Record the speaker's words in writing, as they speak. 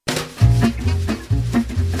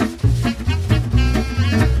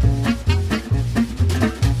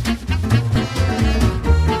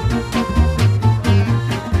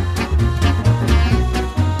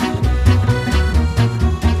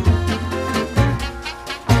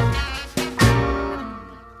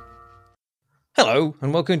Hello,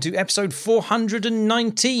 and welcome to episode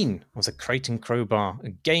 419 of the Crate and Crowbar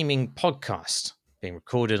Gaming Podcast, being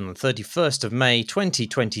recorded on the 31st of May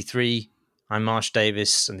 2023. I'm Marsh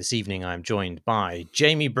Davis, and this evening I'm joined by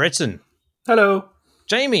Jamie Britton. Hello.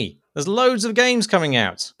 Jamie, there's loads of games coming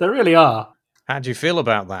out. There really are. How do you feel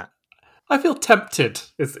about that? I feel tempted,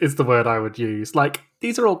 is the word I would use. Like,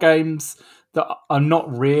 these are all games that I'm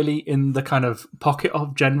not really in the kind of pocket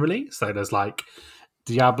of generally. So there's like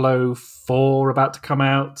Diablo 4 about to come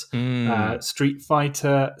out, Street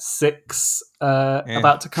Fighter 6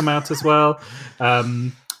 about to come out as well.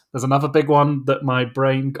 There's another big one that my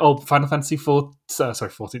brain... Oh, Final Fantasy 14,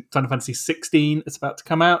 Final Fantasy 16 is about to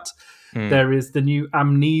come out. There is the new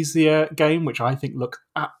Amnesia game, which I think looks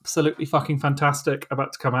absolutely fucking fantastic,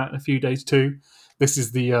 about to come out in a few days too. This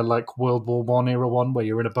is the like World War One era one where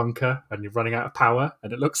you're in a bunker and you're running out of power,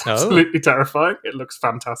 and it looks absolutely terrifying. It looks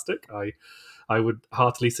fantastic. I would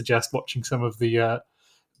heartily suggest watching some of the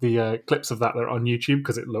clips of that are on YouTube,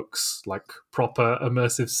 because it looks like proper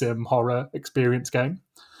immersive sim horror experience game.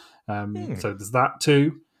 So there's that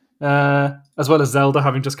too. As well as Zelda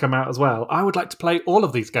having just come out as well. I would like to play all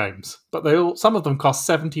of these games, but some of them cost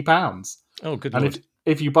 £70. Oh, good and lord.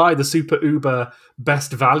 If you buy the super uber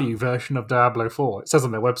best value version of Diablo 4, it says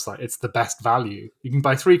on their website it's the best value. You can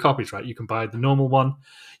buy 3 copies, right? You can buy the normal one,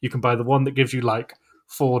 you can buy the one that gives you like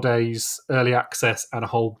 4 days early access and a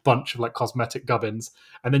whole bunch of like cosmetic gubbins,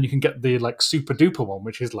 and then you can get the like super duper one,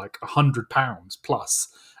 which is like £100 plus.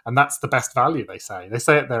 And that's the best value, they say. They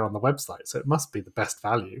say it there on the website, so it must be the best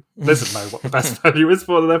value. Blizzard know what the best value is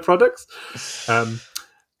for their products.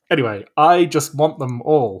 Anyway, I just want them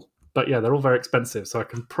all. But yeah, they're all very expensive, so I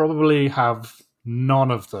can probably have none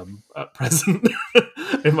of them at present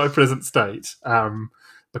in my present state,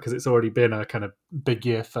 because it's already been a kind of big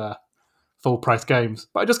year for full-price games.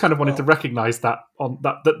 But I just kind of wanted to recognise that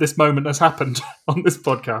this moment has happened on this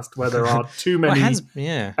podcast, where there are too many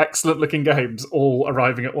excellent-looking games all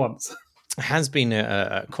arriving at once. It has been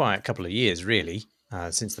quite a couple of years, really,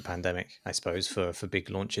 since the pandemic, I suppose, for big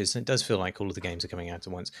launches. It does feel like all of the games are coming out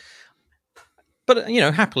at once. But,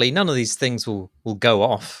 happily, none of these things will go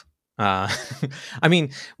off. I mean,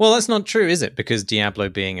 well, that's not true, is it? Because Diablo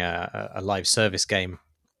being a live service game,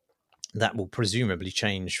 that will presumably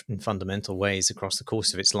change in fundamental ways across the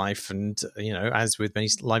course of its life. And, as with many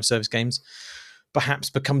live service games, perhaps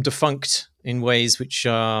become defunct in ways which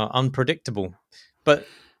are unpredictable. But,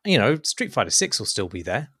 Street Fighter 6 will still be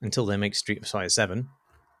there until they make Street Fighter 7.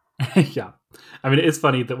 Yeah. I mean, it is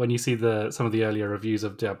funny that when you see some of the earlier reviews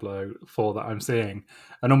of Diablo 4 that I'm seeing,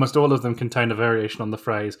 and almost all of them contain a variation on the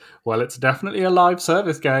phrase, well, it's definitely a live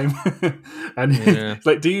service game. And it's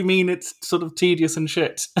like, do you mean it's sort of tedious and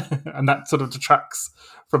shit? And that sort of detracts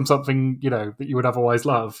from something, that you would otherwise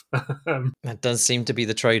love. That does seem to be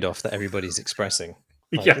the trade-off that everybody's expressing.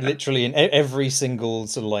 Literally in every single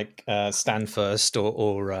sort of like stand first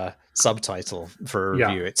or subtitle for a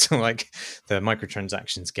review, it's like the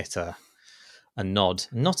microtransactions get a nod.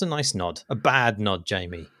 Not a nice nod, a bad nod,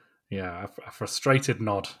 Jamie. Yeah, a frustrated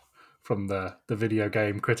nod from the video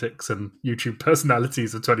game critics and YouTube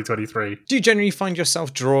personalities of 2023. Do you generally find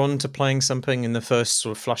yourself drawn to playing something in the first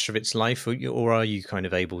sort of flush of its life, or are you kind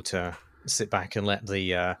of able to sit back and let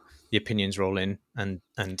the opinions roll in and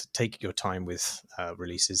take your time with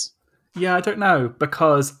releases? Yeah, I don't know,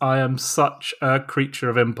 because I am such a creature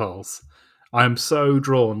of impulse. I am so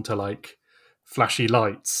drawn to like flashy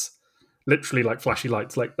lights, literally like flashy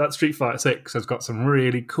lights. Like that Street Fighter 6 has got some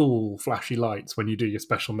really cool flashy lights when you do your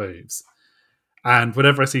special moves. And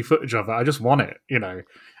whenever I see footage of it, I just want it,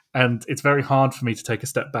 And it's very hard for me to take a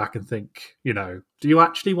step back and think, do you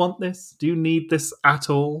actually want this? Do you need this at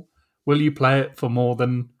all? Will you play it for more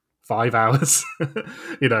than 5 hours,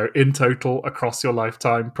 in total across your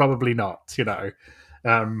lifetime? Probably not,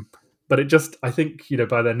 But it just, I think,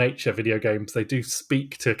 by their nature, video games, they do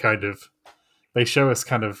speak to they show us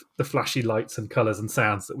kind of the flashy lights and colours and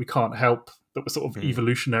sounds that we can't help, that we're sort of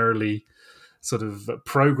evolutionarily sort of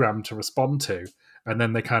programmed to respond to. And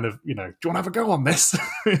then they kind of, do you want to have a go on this?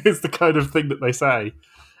 Is the kind of thing that they say.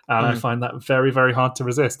 And I find that very, very hard to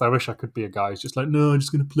resist. I wish I could be a guy who's just like, no, I'm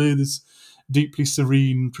just going to play this deeply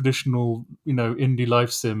serene, traditional, indie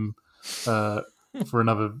life sim for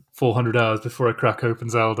another 400 hours before I crack open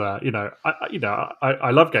Zelda.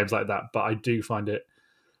 I love games like that, but I do find it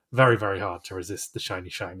very, very hard to resist the shiny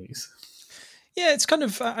shinies. Yeah, it's kind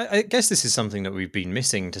of, I guess this is something that we've been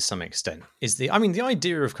missing to some extent, is the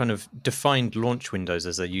idea of kind of defined launch windows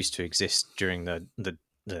as they used to exist during the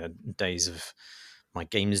days of my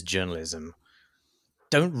games journalism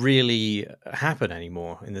don't really happen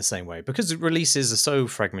anymore in the same way because the releases are so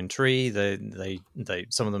fragmentary. They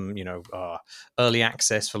some of them, are early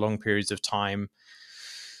access for long periods of time.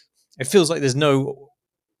 It feels like there's not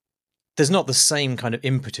the same kind of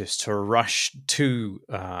impetus to rush to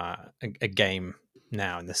a game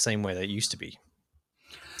now in the same way that it used to be.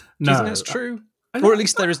 Do you think that's No, true? Or at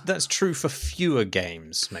least that's true for fewer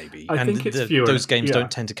games, maybe. I And think it's fewer. those games Yeah.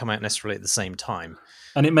 don't tend to come out necessarily at the same time.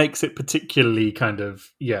 And it makes it particularly kind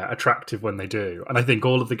of attractive when they do. And I think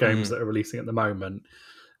all of the games that are releasing at the moment,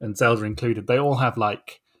 and Zelda included, they all have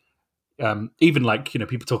like even like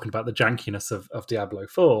people talking about the jankiness of Diablo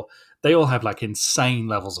 4, they all have like insane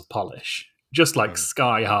levels of polish, just like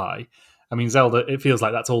sky high. I mean, Zelda, it feels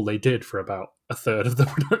like that's all they did for about a third of the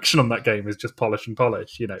production on that game is just polish and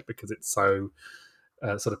polish, because it's so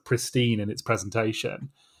sort of pristine in its presentation.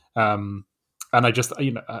 And I just,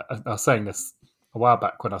 I was saying this a while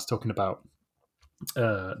back when I was talking about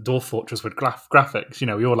Dwarf Fortress with graphics.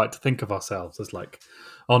 We all like to think of ourselves as like,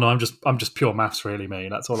 oh no, I'm just pure maths, really, me.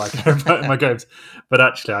 That's all I care about in my games. But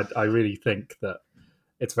actually, I really think that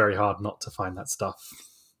it's very hard not to find that stuff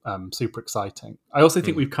super exciting. I also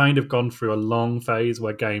think we've kind of gone through a long phase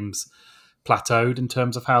where games plateaued in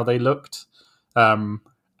terms of how they looked. And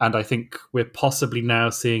I think we're possibly now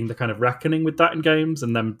seeing the kind of reckoning with that in games,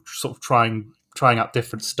 and them sort of trying out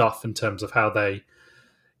different stuff in terms of how they,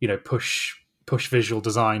 push visual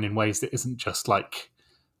design in ways that isn't just like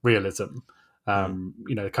realism.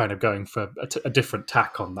 Kind of going for a different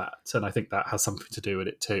tack on that, and I think that has something to do with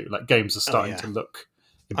it too. Like games are starting to look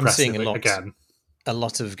impressive again. A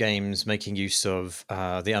lot of games making use of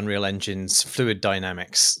the Unreal Engine's fluid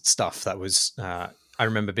dynamics stuff that was. I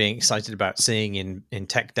remember being excited about seeing in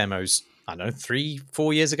tech demos, I don't know,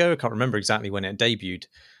 3-4 years ago. I can't remember exactly when it debuted,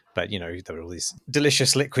 but, there were all these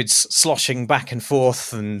delicious liquids sloshing back and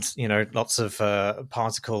forth and, lots of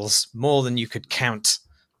particles, more than you could count,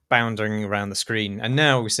 bounding around the screen. And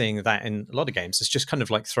now we're seeing that in a lot of games. It's just kind of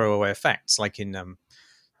like throwaway effects. Like in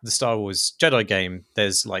the Star Wars Jedi game,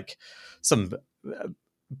 there's like some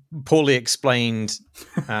poorly explained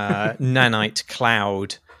nanite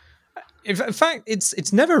cloud. In fact,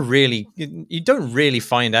 it's never really, you don't really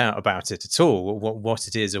find out about it at all, what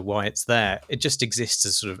it is or why it's there. It just exists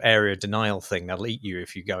as sort of area denial thing that'll eat you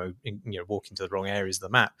if you go, walk into the wrong areas of the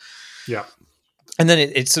map. Yeah. And then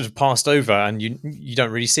it's sort of passed over and you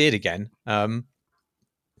don't really see it again.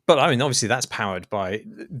 But I mean, obviously that's powered by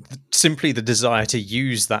simply the desire to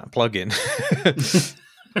use that plugin.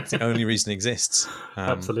 It's the only reason it exists.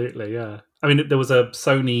 Absolutely, yeah. I mean, there was a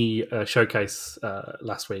Sony showcase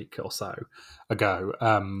last week or so ago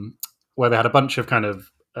where they had a bunch of kind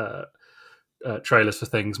of trailers for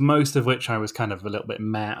things, most of which I was kind of a little bit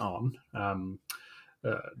meh on.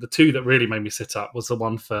 The two that really made me sit up was the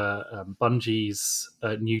one for Bungie's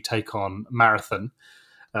new take on Marathon,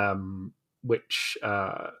 which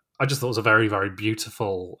I just thought was a very, very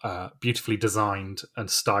beautiful, beautifully designed and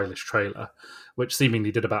stylish trailer, which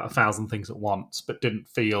seemingly did about 1,000 things at once, but didn't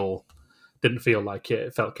feel like it.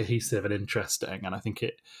 It felt cohesive and interesting, and I think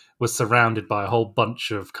it was surrounded by a whole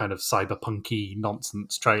bunch of kind of cyberpunky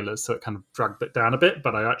nonsense trailers, so it kind of dragged it down a bit.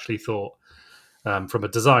 But I actually thought, from a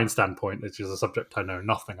design standpoint, which is a subject I know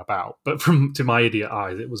nothing about, but to my idiot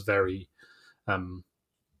eyes, it was very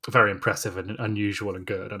very impressive and unusual and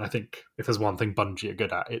good. And I think if there's one thing Bungie are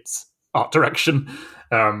good at, it's art direction.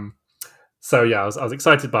 So yeah, I was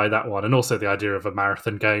excited by that one, and also the idea of a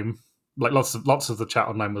marathon game. Like lots of the chat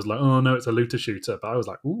online was like, "Oh no, it's a looter shooter," but I was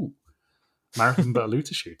like, "Ooh, marathon but a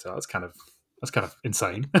looter shooter. That's kind of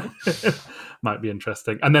insane. Might be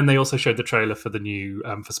interesting." And then they also showed the trailer for the new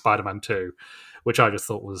for Spider-Man 2, which I just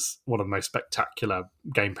thought was one of the most spectacular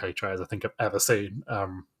gameplay trailers I think I've ever seen.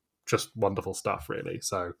 Just wonderful stuff, really.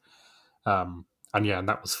 So, and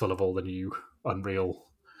that was full of all the new Unreal,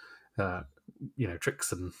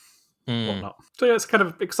 tricks and whatnot. So yeah, it's kind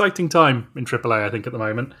of exciting time in AAA, I think, at the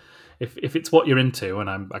moment. If it's what you're into,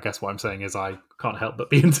 and I guess what I'm saying is I can't help but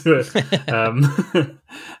be into it.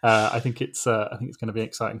 I think it's going to be an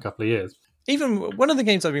exciting couple of years. Even one of the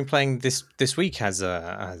games I've been playing this week has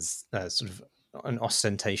sort of an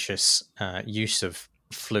ostentatious use of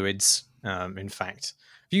fluids. In fact,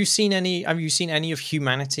 have you seen any of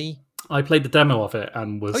Humanity? I played the demo of it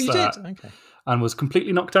and was. Oh, you did? Okay. And was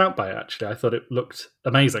completely knocked out by it. Actually, I thought it looked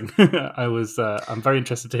amazing. I'm very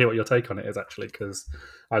interested to hear what your take on it is, actually, because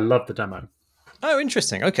I love the demo. Oh,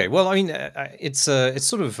 interesting. Okay, well, I mean, it's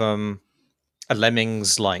sort of a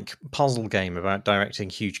Lemmings-like puzzle game about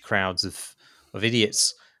directing huge crowds of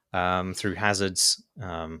idiots through hazards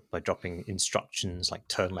by dropping instructions like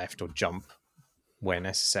turn left or jump where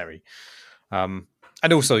necessary. And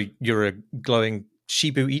also, you're a glowing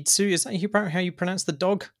Shibu Itsu. Is that how you pronounce the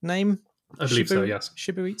dog name? I believe so, yes.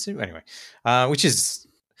 Shibu Itsu. Anyway, which is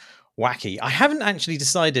wacky. I haven't actually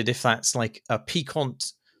decided if that's like a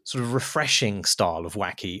piquant, sort of refreshing style of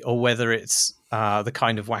wacky, or whether it's the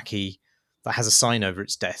kind of wacky that has a sign over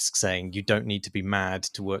its desk saying you don't need to be mad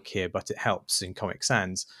to work here, but it helps in Comic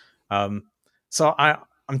Sans. So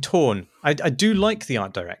I'm torn. I do like the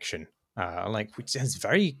art direction, which has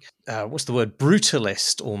very what's the word,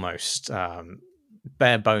 brutalist almost.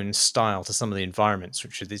 Bare bones style to some of the environments,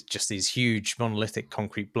 which are just these huge monolithic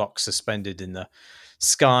concrete blocks suspended in the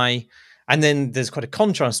sky. And then there's quite a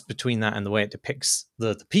contrast between that and the way it depicts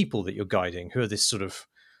the people that you're guiding, who are this sort of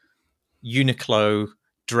Uniqlo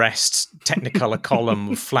dressed Technicolor column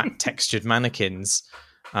of flat textured mannequins.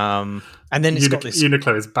 And then it's got this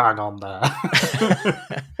Uniqlo is bang on there.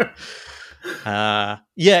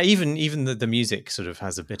 Yeah, even the music sort of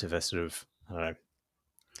has a bit of a sort of, I don't know.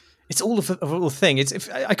 It's all of a thing.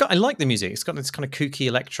 I like the music. It's got this kind of kooky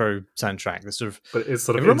electro soundtrack. That sort of, but it's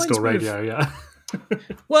sort of in-store radio, yeah.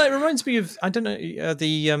 Well, it reminds me of, I don't know,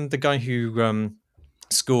 the guy who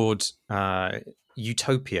scored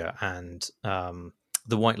Utopia and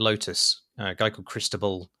The White Lotus, a guy called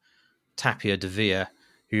Cristobal Tapia de Villa,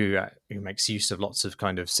 who makes use of lots of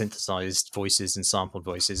kind of synthesized voices and sampled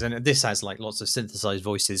voices. And this has like lots of synthesized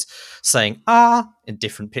voices saying in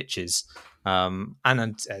different pitches. And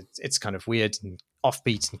it's kind of weird and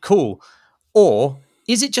offbeat and cool. Or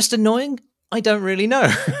is it just annoying? I don't really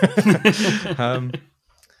know.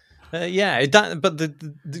 But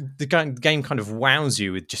the game kind of wows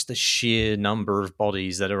you with just the sheer number of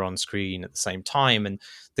bodies that are on screen at the same time, and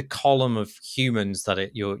the column of humans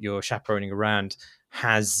that you're chaperoning around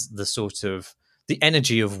has the sort of the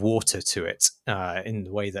energy of water to it, in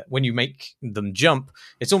the way that when you make them jump,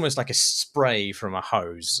 it's almost like a spray from a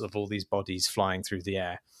hose of all these bodies flying through the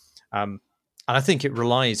air. And I think it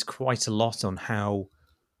relies quite a lot on how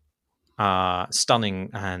stunning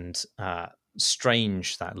and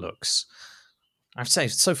strange that looks. I'd say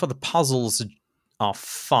so far the puzzles are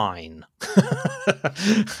fine. They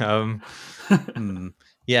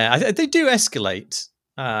do escalate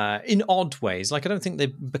in odd ways. Like, I don't think they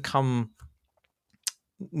become.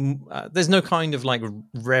 There's no kind of like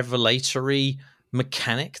revelatory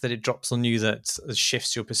mechanic that it drops on you that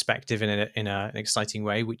shifts your perspective in an exciting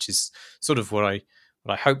way, which is sort of what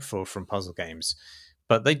I hope for from puzzle games.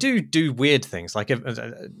 But they do weird things. Like at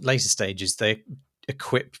later stages, they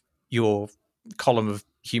equip your column of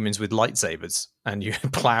humans with lightsabers, and you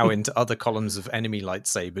plow into other columns of enemy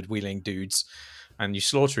lightsabered wielding dudes, and you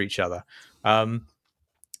slaughter each other.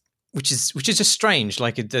 Which is just strange.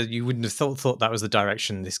 Like you wouldn't have thought that was the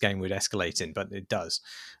direction this game would escalate in, but it does.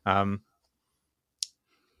 But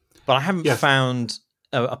I haven't found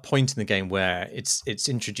a point in the game where it's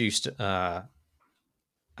introduced a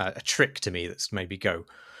trick to me that's maybe go,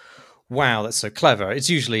 wow, that's so clever. It's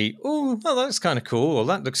usually, oh, that's kind of cool, or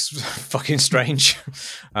that looks fucking strange.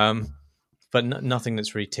 But nothing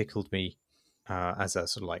that's really tickled me as a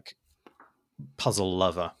sort of like puzzle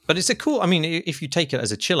lover. But it's a cool, I mean, if you take it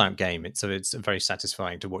as a chill out game, it's very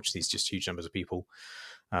satisfying to watch these just huge numbers of people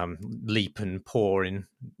leap and pour in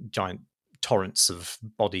giant torrents of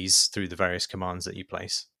bodies through the various commands that you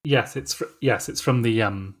place. Yes, it's from the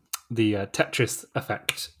Tetris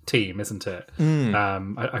Effect team, isn't it?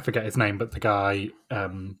 I forget his name, but the guy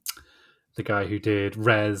who did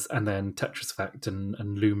Res and then Tetris Effect and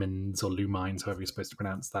Lumines or Lumines, however you're supposed to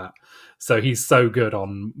pronounce that. So he's so good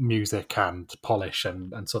on music and polish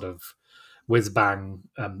and sort of whiz bang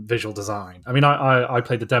visual design. I mean, I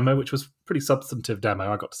played the demo, which was a pretty substantive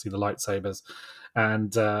demo. I got to see the lightsabers,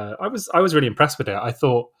 and I was really impressed with it. I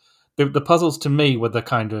thought the puzzles to me were the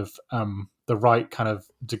kind of the right kind of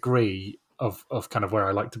degree of kind of where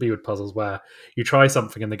I like to be with puzzles, where you try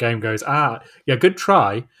something and the game goes, good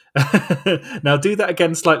try. Now do that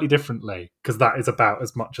again slightly differently, because that is about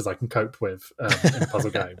as much as I can cope with in a puzzle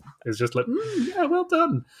game. It's just like, well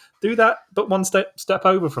done. Do that, but one step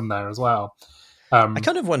over from there as well. I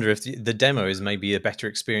kind of wonder if the demo is maybe a better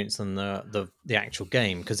experience than the actual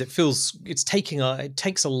game, because it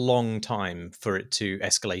takes a long time for it to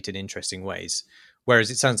escalate in interesting ways.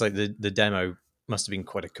 Whereas it sounds like the demo must have been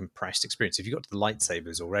quite a compressed experience. If you got to the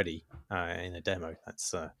lightsabers already in a demo,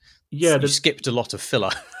 that's you skipped a lot of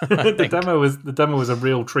filler. The demo was a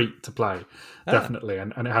real treat to play, definitely,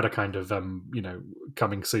 and it had a kind of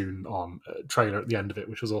coming soon on trailer at the end of it,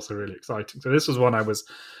 which was also really exciting. So this was one I was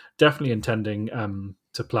definitely intending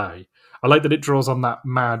to play. I like that it draws on that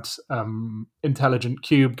mad Intelligent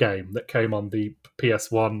Cube game that came on the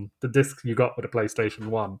PS1, the disc you got with a PlayStation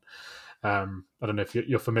 1. I don't know if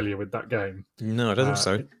you're familiar with that game. No, I don't think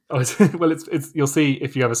so. Well, it's you'll see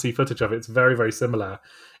if you ever see footage of it. It's very very similar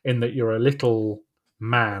in that you're a little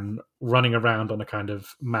man running around on a kind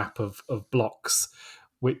of map of blocks,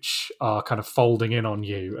 which are kind of folding in on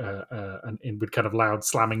you and in with kind of loud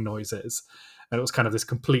slamming noises. And it was kind of this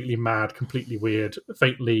completely mad, completely weird,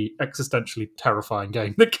 faintly existentially terrifying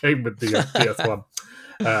game that came with the PS1.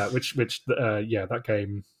 That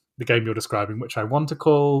game, the game you're describing, which I want to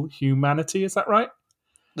call Humanity. Is that right?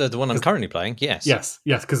 The one I'm currently playing, yes. Yes,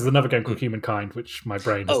 because there's another game called Humankind, which my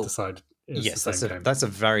brain has decided is yes, the same game. That's a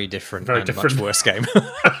very different much worse game.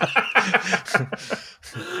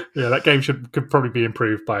 Yeah, that game could probably be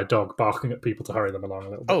improved by a dog barking at people to hurry them along a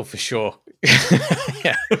little bit. Oh, for sure.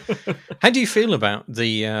 Yeah. How do you feel about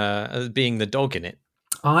the being the dog in it?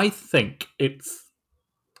 I think it's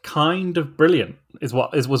kind of brilliant.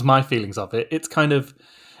 Was my feelings of it.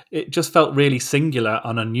 It just felt really singular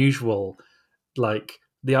and unusual. Like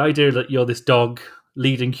the idea that you're this dog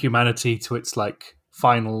leading humanity to its like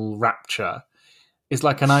final rapture is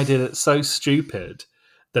like an idea that's so stupid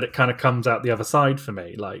that it kind of comes out the other side for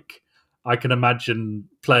me. Like I can imagine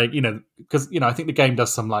playing, because I think the game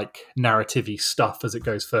does some like narrative-y stuff as it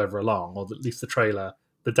goes further along, or at least the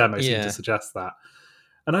demo seems to suggest that.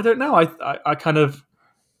 And I don't know. I kind of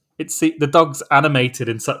the dog's animated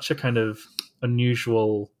in such a kind of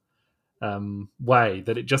unusual way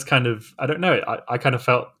that it just kind of, I don't know, I kind of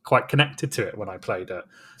felt quite connected to it when I played it.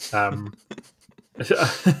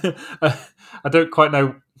 I don't quite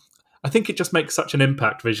know. I think it just makes such an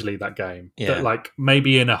impact visually, that game, that like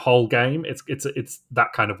maybe in a whole game it's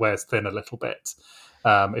that kind of wears thin a little bit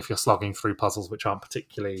if you're slogging through puzzles which aren't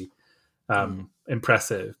particularly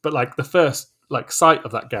impressive. But like the first like sight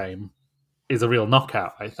of that game is a real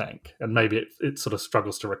knockout, I think, and maybe it sort of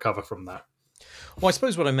struggles to recover from that. Well, I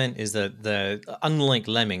suppose what I meant is that unlike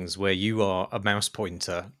Lemmings, where you are a mouse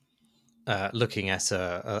pointer looking at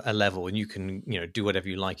a level, and you can do whatever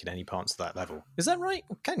you like in any parts of that level. Is that right?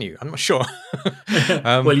 Can you? I'm not sure.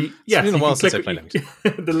 Well, yes, it's been a while since I played Lemmings.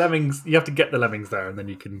 The Lemmings, you have to get the Lemmings there, and then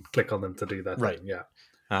you can click on them to do that. Right. Thing.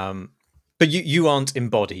 Yeah. But you aren't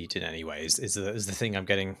embodied in any way. Is the thing I'm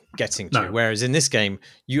getting to? No. Whereas in this game,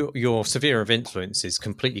 your sphere of influence is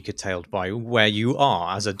completely curtailed by where you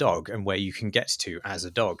are as a dog and where you can get to as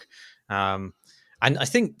a dog. And I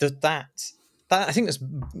think that I think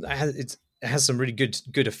it has some really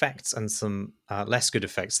good effects and some less good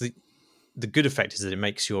effects. The good effect is that it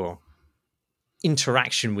makes your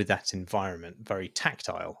interaction with that environment very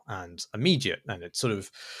tactile and immediate, and it's sort of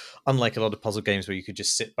unlike a lot of puzzle games where you could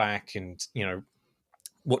just sit back and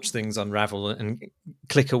watch things unravel and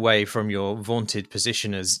click away from your vaunted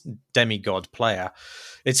position as demigod player.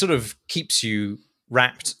 It sort of keeps you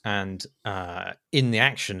wrapped and in the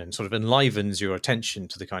action and sort of enlivens your attention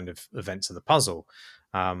to the kind of events of the puzzle.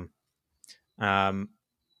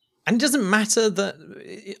 And it doesn't matter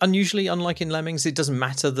that, unusually, unlike in Lemmings, it doesn't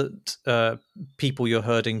matter that people you're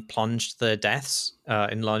herding plunged their deaths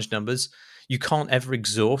in large numbers. You can't ever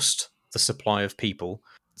exhaust the supply of people.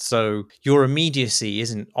 So your immediacy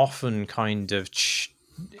isn't often kind of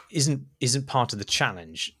isn't part of the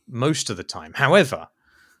challenge most of the time. However,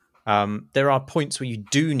 there are points where you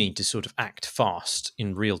do need to sort of act fast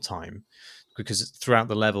in real time, because throughout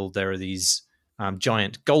the level there are these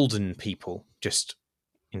giant golden people just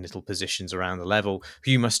in little positions around the level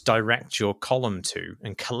who you must direct your column to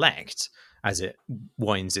and collect as it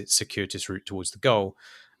winds its circuitous route towards the goal,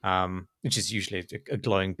 which is usually a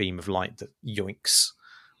glowing beam of light that yoinks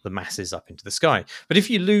the masses up into the sky. But if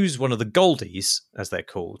you lose one of the goldies, as they're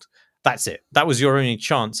called, that's it. That was your only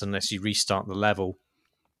chance unless you restart the level.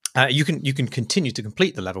 You can continue to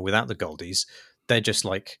complete the level without the goldies. They're just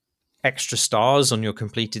like extra stars on your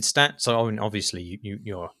completed stat. So I mean, obviously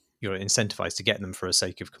you're incentivized to get them for the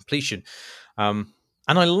sake of completion. And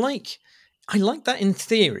I like that in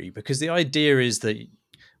theory, because the idea is that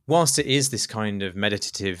whilst it is this kind of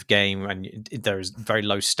meditative game and there is very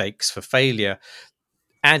low stakes for failure,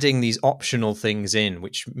 adding these optional things in,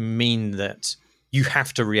 which mean that you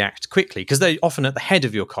have to react quickly because they're often at the head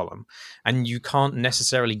of your column and you can't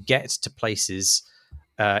necessarily get to places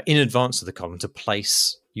in advance of the column to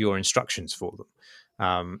place your instructions for them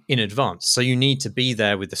in advance. So you need to be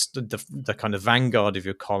there with the kind of vanguard of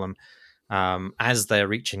your column as they're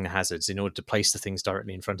reaching the hazards in order to place the things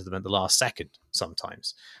directly in front of them at the last second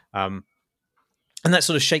sometimes. And that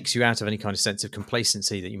sort of shakes you out of any kind of sense of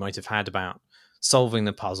complacency that you might have had about solving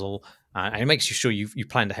the puzzle, and it makes you sure you've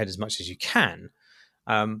planned ahead as much as you can.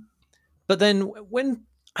 But then when,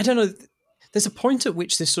 I don't know, there's a point at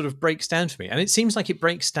which this sort of breaks down for me, and it seems like it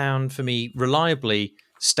breaks down for me reliably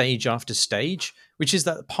stage after stage, which is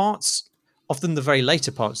that parts often the very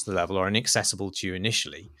later parts of the level are inaccessible to you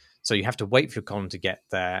initially. So you have to wait for your column to get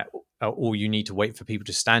there, or you need to wait for people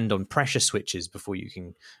to stand on pressure switches before you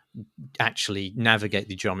can actually navigate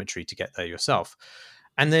the geometry to get there yourself.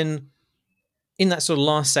 And then in that sort of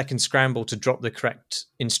last second scramble to drop the correct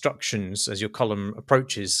instructions as your column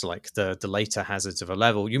approaches like the later hazards of a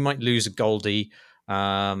level, you might lose a Goldie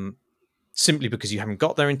simply because you haven't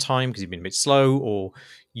got there in time because you've been a bit slow, or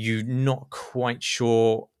you're not quite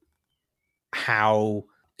sure how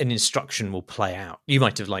an instruction will play out. You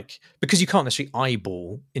might have because you can't necessarily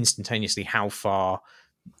eyeball instantaneously how far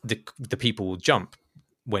the people will jump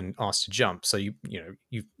when asked to jump. So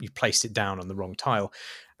you've placed it down on the wrong tile,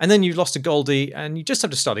 and then you've lost a Goldie, and you just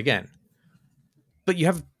have to start again. But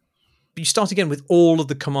you start again with all of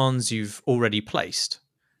the commands you've already placed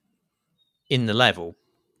in the level,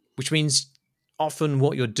 which means often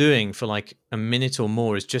what you're doing for like a minute or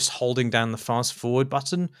more is just holding down the fast forward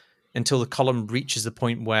button until the column reaches the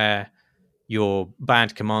point where your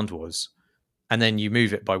bad command was, and then you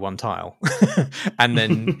move it by one tile, and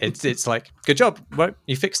then it's like, good job, well,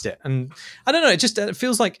 you fixed it. And I don't know, it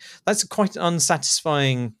feels like that's quite an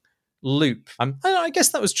unsatisfying loop. I guess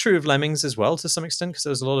that was true of Lemmings as well to some extent, because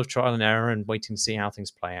there was a lot of trial and error and waiting to see how things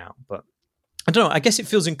play out. But I don't know, I guess it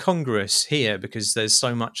feels incongruous here because there's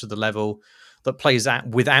so much of the level that plays out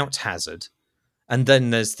without hazard, and then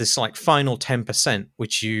there's this like final 10%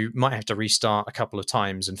 which you might have to restart a couple of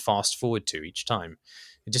times and fast forward to each time.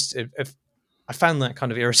 I found that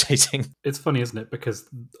kind of irritating. It's funny, isn't it? Because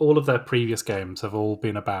all of their previous games have all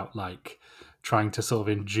been about like trying to sort of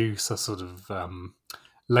induce a sort of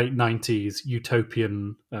late 90s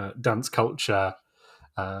utopian dance culture,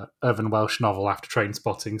 Irvin Welsh novel after Train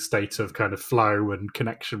Spotting state of kind of flow and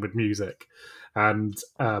connection with music. And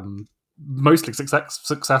mostly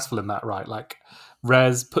successful in that, right? Like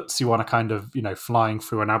Res puts you on a kind of, flying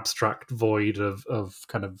through an abstract void of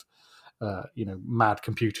kind of, mad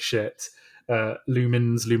computer shit.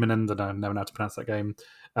 Luminance, I don't know how to pronounce that game,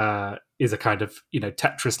 is a kind of,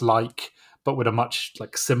 Tetris-like, but with a much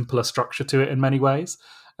like simpler structure to it in many ways.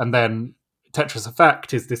 And then Tetris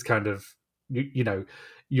Effect is this kind of,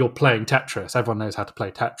 you're playing Tetris. Everyone knows how to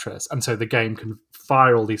play Tetris. And so the game can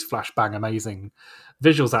fire all these flashbang amazing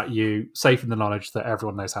visuals at you, safe in the knowledge that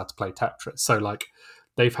everyone knows how to play Tetris. So like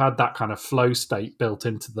they've had that kind of flow state built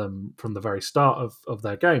into them from the very start of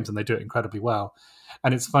their games, and they do it incredibly well.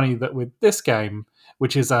 And it's funny that with this game,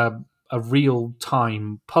 which is a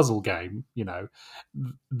real-time puzzle game,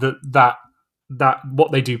 that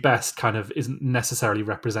what they do best kind of isn't necessarily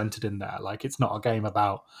represented in there. Like it's not a game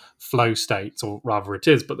about flow states, or rather it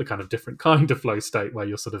is, but the kind of different kind of flow state where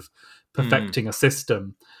you're sort of perfecting a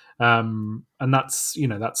system. And that's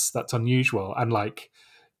unusual. And like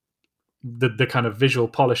the kind of visual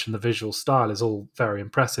polish and the visual style is all very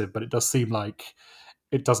impressive, but it does seem like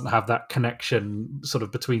it doesn't have that connection sort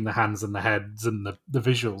of between the hands and the heads and the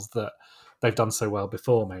visuals that they've done so well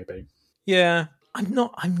before, maybe. Yeah, I'm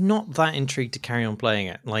not that intrigued to carry on playing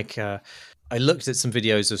it. Like, I looked at some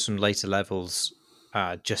videos of some later levels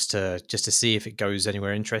just to see if it goes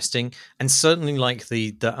anywhere interesting, and certainly like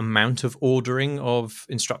the amount of ordering of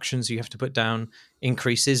instructions you have to put down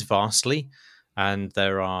increases vastly, and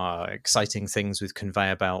there are exciting things with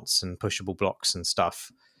conveyor belts and pushable blocks and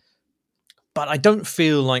stuff. But I don't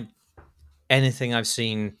feel like anything I've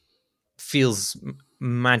seen feels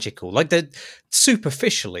magical. Like that,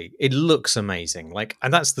 superficially, it looks amazing. Like,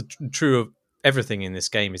 and that's the true of everything in this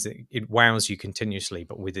game. Is it wows you continuously,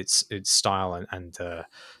 but with its style and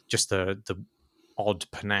just the odd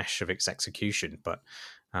panache of its execution. But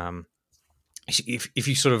if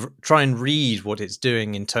you sort of try and read what it's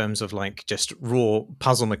doing in terms of like just raw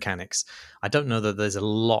puzzle mechanics, I don't know that there's a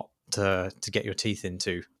lot to get your teeth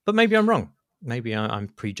into. But maybe I'm wrong. Maybe I'm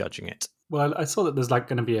prejudging it. Well, I saw that there's like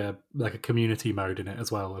going to be a community mode in it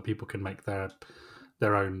as well, where people can make their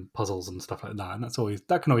own puzzles and stuff like that, and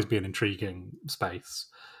that can always be an intriguing space.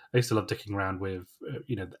 I used to love dicking around with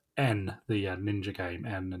the ninja game,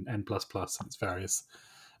 N and N++, and its various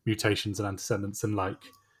mutations and antecedents, and like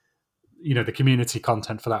the community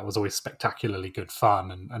content for that was always spectacularly good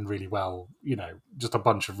fun and really well, just a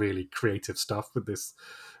bunch of really creative stuff with this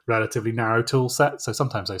relatively narrow tool set. So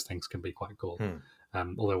sometimes those things can be quite cool.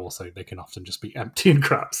 Although also they can often just be empty and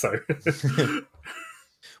crap. So, what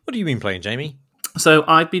have you been playing, Jamie? So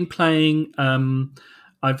I've been playing.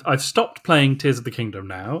 I've stopped playing Tears of the Kingdom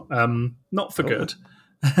now. Not for good.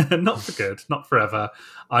 Not for good. Not forever.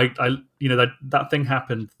 That thing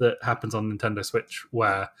that happens on Nintendo Switch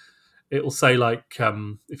where it will say like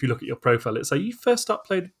if you look at your profile, it'll say you first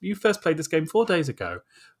played this game 4 days ago.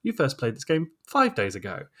 You first played this game 5 days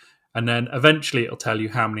ago. And then eventually it'll tell you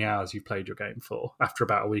how many hours you played your game for after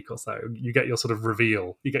about a week or so. You get your sort of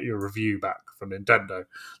reveal, you get your review back from Nintendo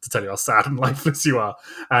to tell you how sad and lifeless you are.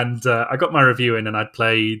 And I got my review in and I'd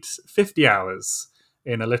played 50 hours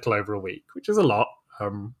in a little over a week, which is a lot,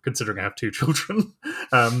 considering I have 2 children.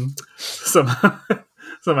 Somehow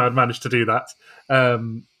I'd managed to do that.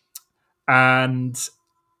 And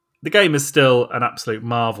the game is still an absolute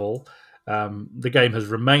marvel. The game has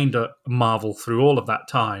remained a marvel through all of that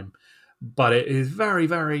time, but it is very,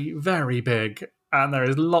 very, very big, and there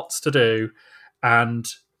is lots to do. And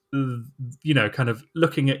kind of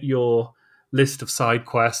looking at your list of side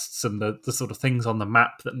quests and the sort of things on the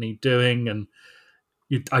map that need doing, and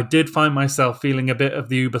I did find myself feeling a bit of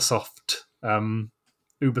the Ubisoft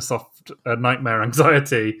nightmare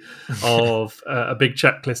anxiety of a big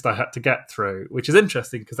checklist I had to get through, which is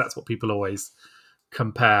interesting because that's what people always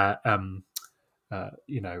compare,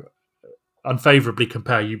 unfavorably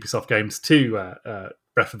compare Ubisoft games to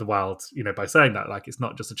Breath of the Wild, by saying that, like, it's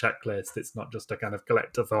not just a checklist, it's not just a kind of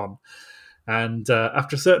collectathon. And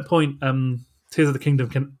after a certain point, Tears of the Kingdom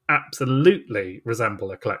can absolutely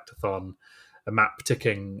resemble a collectathon, a map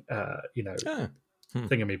ticking,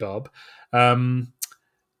 thingamabob.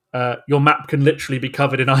 Your map can literally be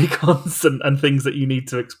covered in icons and things that you need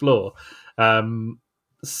to explore.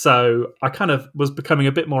 So I kind of was becoming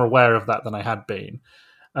a bit more aware of that than I had been,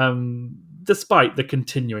 despite the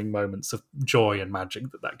continuing moments of joy and magic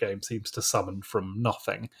that game seems to summon from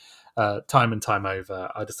nothing. Time and time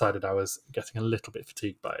over, I decided I was getting a little bit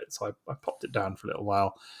fatigued by it, so I popped it down for a little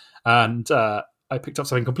while, and I picked up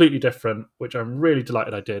something completely different, which I'm really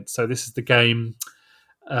delighted I did. So this is the game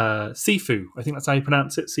Sifu. I think that's how you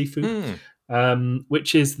pronounce it, Sifu,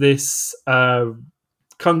 which is this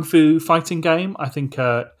kung fu fighting game. I think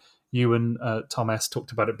you and Tom S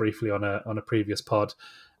talked about it briefly on a previous pod.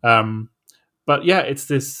 But yeah, it's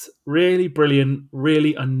this really brilliant,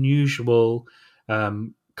 really unusual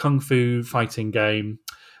kung fu fighting game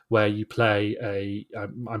where you play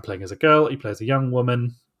I'm playing as a girl. You play as a young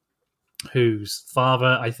woman whose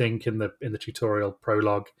father, I think, in the tutorial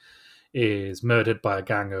prologue, is murdered by a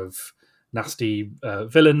gang of nasty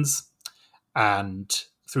villains, and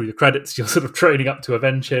through the credits you're sort of training up to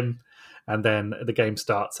avenge him, and then the game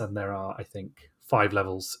starts and there are, I think, 5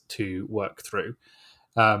 levels to work through.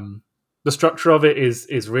 The structure of it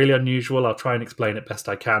is really unusual. I'll try and explain it best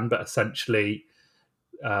I can, but essentially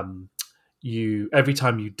every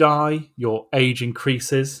time you die, your age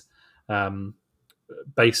increases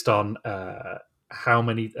based on how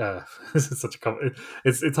many this is such a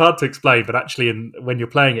it's hard to explain, but actually when you're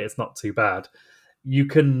playing it, it's not too bad.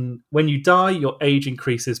 When you die, your age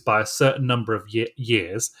increases by a certain number of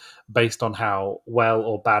years based on how well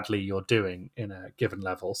or badly you're doing in a given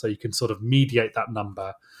level. So you can sort of mediate that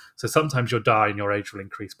number. So sometimes you'll die and your age will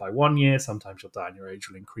increase by 1 year. Sometimes you'll die and your age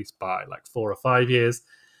will increase by like 4 or 5 years.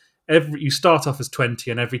 You start off as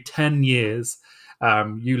 20, and every 10 years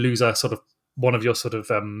you lose a sort of one of your sort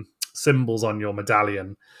of symbols on your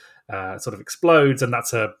medallion sort of explodes, and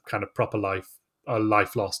that's a kind of proper life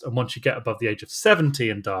lost. And once you get above the age of 70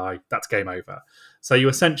 and die, that's game over. So you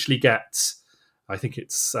essentially get, I think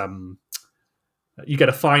it's you get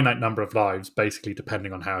a finite number of lives, basically,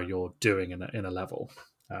 depending on how you're doing in a level.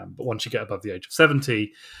 But once you get above the age of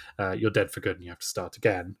 70, you're dead for good and you have to start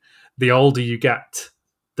again. The older you get,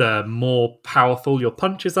 the more powerful your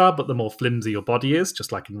punches are, but the more flimsy your body is,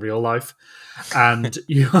 just like in real life. And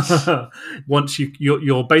you're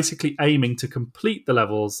basically aiming to complete the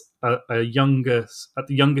levels at the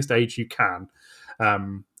youngest age you can,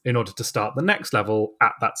 in order to start the next level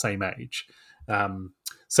at that same age.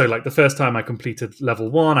 So like the first time I completed level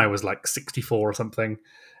 1, I was like 64 or something.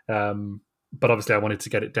 But obviously I wanted to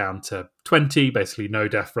get it down to 20, basically no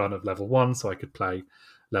death run of level 1, so I could play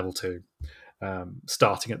level 2.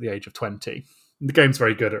 Starting at the age of 20. The game's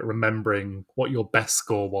very good at remembering what your best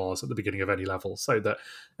score was at the beginning of any level, so that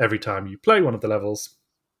every time you play one of the levels,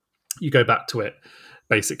 you go back to it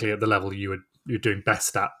basically at the level you're doing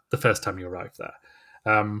best at the first time you arrived there.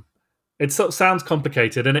 It sort of sounds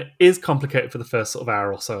complicated, and it is complicated for the first sort of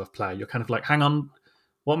hour or so of play. You're kind of like, hang on,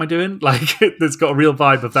 what am I doing? Like, there's got a real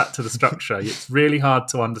vibe of that to the structure. It's really hard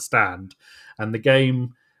to understand, and the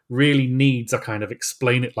game really needs a kind of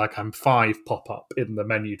explain it like I'm 5 pop-up in the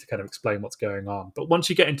menu to kind of explain what's going on. But once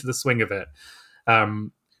you get into the swing of it,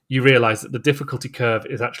 you realise that the difficulty curve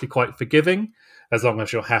is actually quite forgiving, as long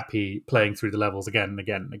as you're happy playing through the levels again and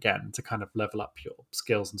again and again to kind of level up your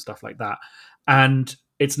skills and stuff like that. And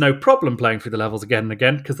it's no problem playing through the levels again and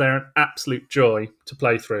again, because they're an absolute joy to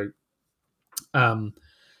play through. For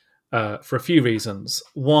a few reasons.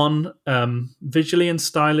 One, visually and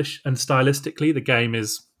stylistically, the game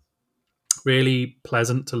is really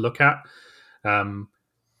pleasant to look at. Um,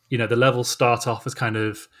 the levels start off as kind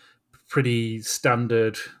of pretty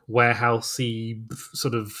standard warehousey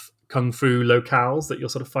sort of kung fu locales that you're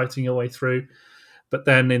sort of fighting your way through. But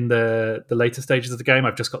then in the later stages of the game,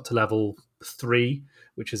 I've just got to level 3,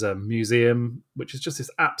 which is a museum, which is just this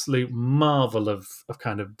absolute marvel of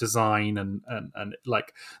kind of design and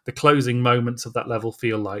like the closing moments of that level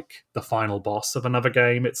feel like the final boss of another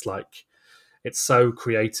game. It's like it's so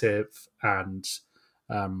creative and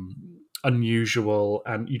unusual,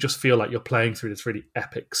 and you just feel like you're playing through this really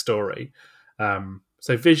epic story.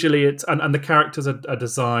 So visually, it's and the characters are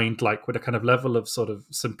designed like with a kind of level of sort of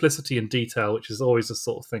simplicity and detail, which is always the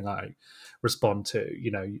sort of thing I respond to.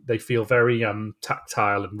 They feel very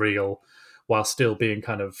tactile and real, while still being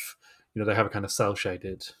kind of they have a kind of cel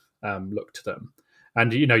shaded look to them.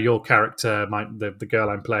 And your character, the girl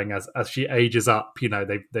I'm playing as she ages up,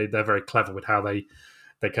 they're very clever with how they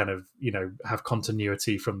kind of have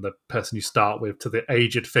continuity from the person you start with to the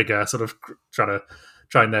aged figure, sort of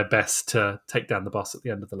trying their best to take down the boss at the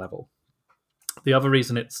end of the level. The other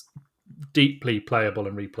reason it's deeply playable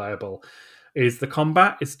and replayable is the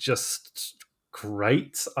combat is just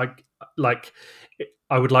great. I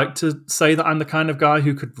would like to say that I'm the kind of guy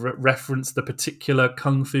who could reference the particular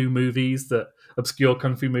kung fu movies, that obscure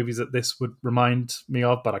kung fu movies that this would remind me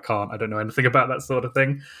of, but I can't. I don't know anything about that sort of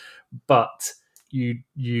thing. But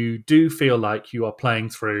you do feel like you are playing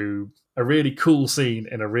through a really cool scene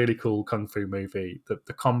in a really cool kung fu movie.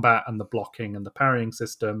 The combat and the blocking and the parrying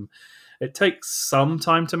system, it takes some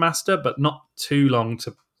time to master, but not too long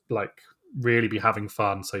to like really be having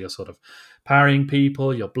fun. So you're sort of parrying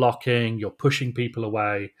people, you're blocking, you're pushing people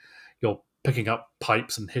away, you're picking up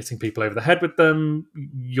pipes and hitting people over the head with them.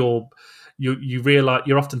 You realize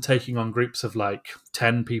you're often taking on groups of like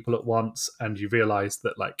 10 people at once, and you realize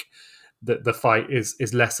that like the fight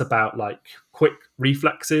is less about like quick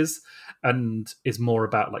reflexes and is more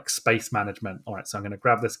about like space management. All right, so I'm going to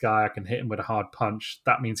grab this guy, I can hit him with a hard punch,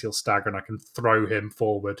 that means he'll stagger, and I can throw him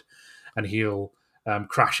forward and he'll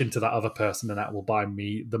crash into that other person, and that will buy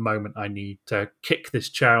me the moment I need to kick this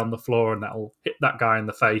chair on the floor, and that will hit that guy in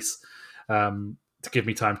the face to give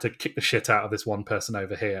me time to kick the shit out of this one person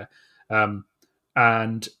over here.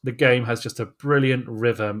 And the game has just a brilliant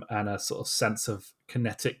rhythm and a sort of sense of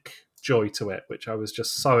kinetic joy to it, which I was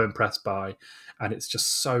just so impressed by, and it's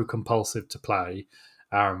just so compulsive to play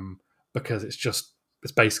because it's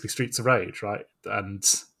basically Streets of Rage, right? And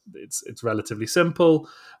it's relatively simple,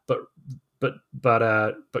 but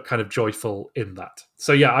kind of joyful in that.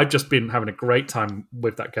 So yeah, I've just been having a great time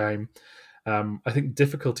with that game. I think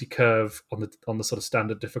difficulty curve on the sort of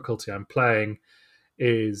standard difficulty I'm playing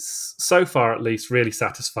is, so far at least, really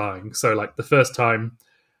satisfying. So like the first time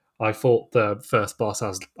I fought the first boss,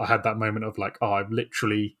 I had that moment of like, oh, I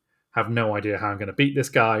literally have no idea how I'm going to beat this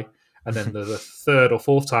guy. And then the third or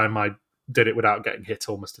fourth time I did it without getting hit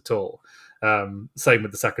almost at all. Same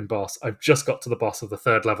with the second boss. I've just got to the boss of the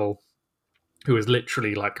third level, who is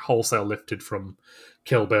literally like wholesale lifted from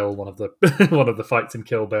Kill Bill, one of the fights in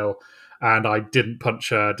Kill Bill, and I didn't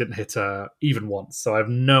hit her even once. So I have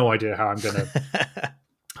no idea how I'm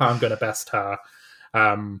gonna best her.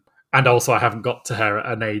 And also I haven't got to her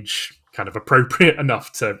at an age kind of appropriate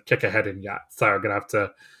enough to kick her head in yet. So I'm gonna have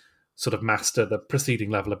to sort of master the preceding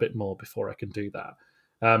level a bit more before I can do that.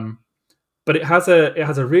 But it has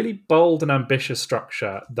a really bold and ambitious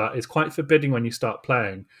structure that is quite forbidding when you start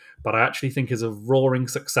playing, but I actually think is a roaring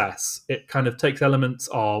success. It kind of takes elements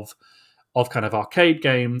of kind of arcade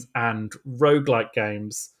games and roguelike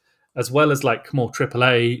games, as well as like more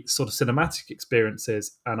AAA sort of cinematic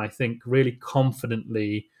experiences, and I think really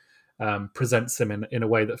confidently presents them in a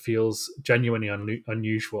way that feels genuinely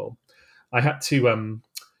unusual. I had to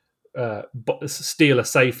steal a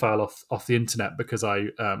save file off the internet because I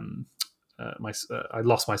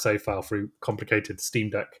lost my save file through complicated Steam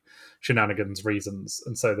Deck shenanigans reasons,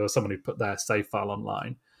 and so there was someone who put their save file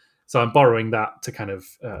online. So I'm borrowing that to kind of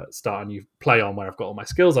start a new play on where I've got all my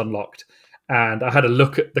skills unlocked. And I had a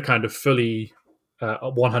look at the kind of fully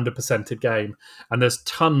 100%ed game, and there's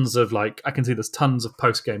tons of I can see there's tons of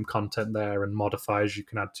post-game content there and modifiers you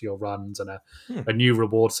can add to your runs, and a new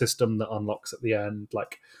reward system that unlocks at the end.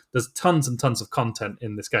 Like there's tons and tons of content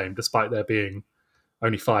in this game, despite there being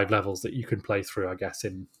only 5 levels that you can play through, I guess,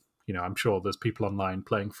 in, I'm sure there's people online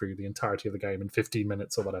playing through the entirety of the game in 15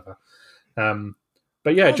 minutes or whatever.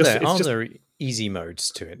 But yeah, are there easy modes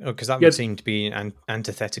to it? Because that would seem to be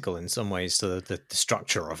antithetical in some ways to the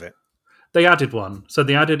structure of it. They added one. So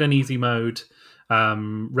they added an easy mode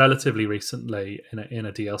relatively recently in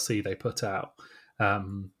a DLC they put out.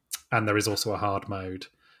 And there is also a hard mode.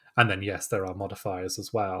 And then, yes, there are modifiers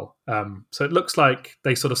as well. So it looks like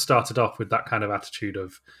they sort of started off with that kind of attitude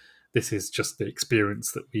of this is just the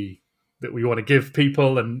experience that we want to give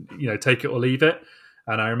people, and take it or leave it.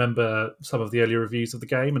 And I remember some of the earlier reviews of the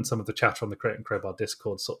game and some of the chatter on the Crate and Crowbar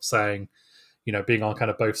Discord sort of saying, being on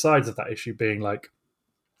kind of both sides of that issue, being like,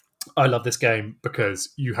 I love this game because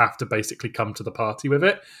you have to basically come to the party with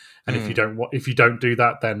it, and if you don't do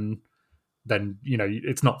that, then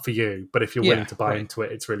it's not for you. But if you're willing to buy into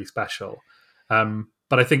it, it's really special.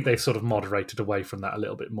 But I think they've sort of moderated away from that a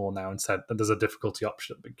little bit more now and said that there's a difficulty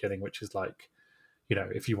option at the beginning, which is like,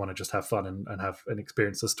 if you want to just have fun and have an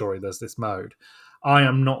experience the story, there's this mode. I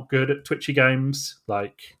am not good at twitchy games.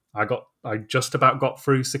 Like I just about got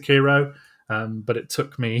through Sekiro, but it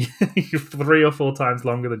took me 3 or 4 times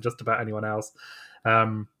longer than just about anyone else.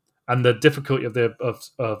 And the difficulty of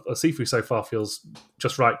Sifu so far feels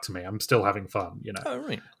just right to me. I'm still having fun, Oh,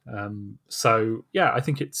 right. So yeah, I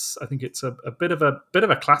think it's a bit of a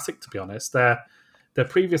classic, to be honest. Their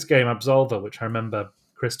previous game, Absolver, which I remember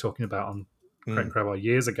Chris talking about on Crate and Crowbar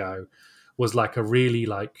years ago, was like a really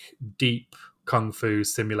like deep kung fu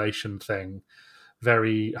simulation thing.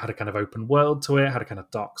 Had a kind of open world to it. Had a kind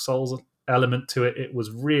of Dark Souls element to it. It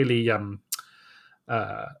was really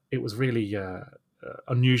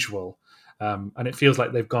unusual, and it feels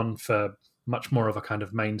like they've gone for much more of a kind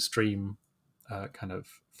of mainstream kind of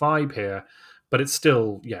vibe here. But it's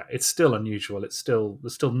still unusual. There's still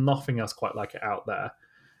nothing else quite like it out there.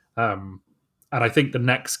 And I think the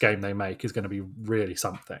next game they make is going to be really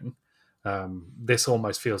something. This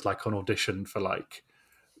almost feels like an audition for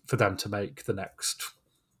them to make the next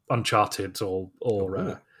Uncharted or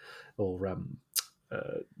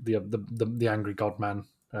the Angry God Man,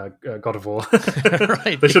 God of War.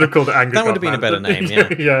 Right. They should have called it Angry God. That would have been a better name. Yeah,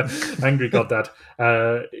 yeah, Angry God Dad.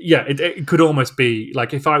 It could almost be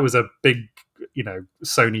like if I was a big,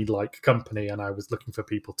 Sony-like company and I was looking for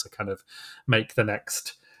people to kind of make the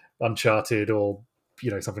next Uncharted or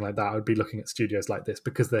something like that, I would be looking at studios like this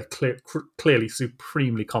because they're clearly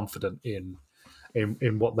supremely confident in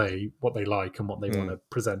what they like and what they want to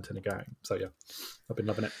present in a game. So yeah, I've been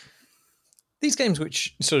loving it. These games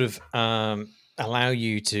which sort of allow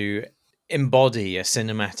you to embody a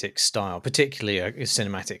cinematic style, particularly a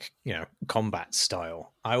cinematic, combat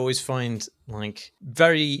style, I always find like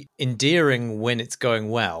very endearing when it's going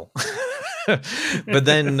well. But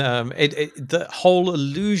then the whole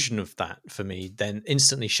illusion of that for me then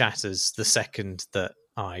instantly shatters the second that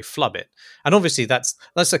I flub it. And obviously that's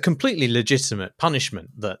a completely legitimate punishment,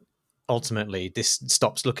 that ultimately this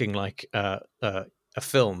stops looking like a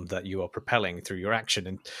film that you are propelling through your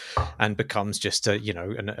action and becomes just a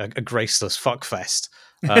graceless fuckfest.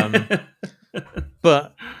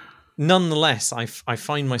 But nonetheless, I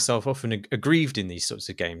find myself often aggrieved in these sorts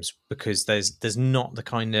of games because there's not the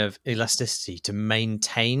kind of elasticity to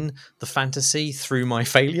maintain the fantasy through my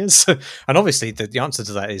failures. And obviously the answer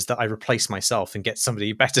to that is that I replace myself and get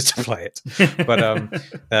somebody better to play it. But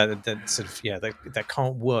that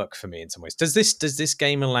can't work for me in some ways. Does this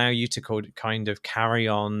game allow you to kind of carry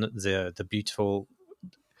on the beautiful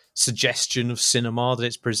suggestion of cinema that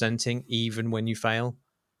it's presenting even when you fail?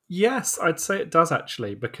 Yes, I'd say it does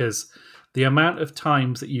actually, because the amount of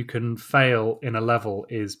times that you can fail in a level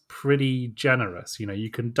is pretty generous.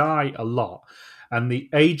 You can die a lot, and the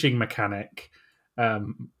aging mechanic, I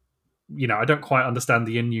don't quite understand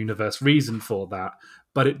the in-universe reason for that,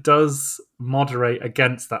 but it does moderate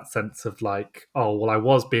against that sense of like, oh, well, I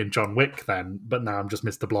was being John Wick then, but now I'm just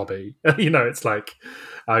Mr. Blobby. It's like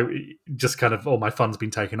I just kind of all my fun's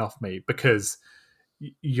been taken off me because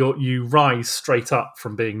you rise straight up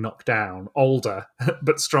from being knocked down, older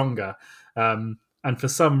but stronger, and for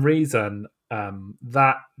some reason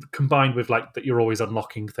that combined with like that you're always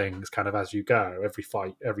unlocking things kind of as you go. Every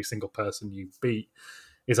fight, every single person you beat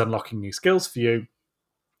is unlocking new skills for you.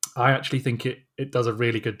 I actually think it does a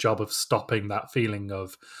really good job of stopping that feeling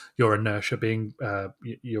of your inertia being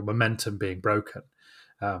your momentum being broken,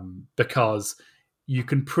 because you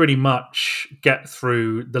can pretty much get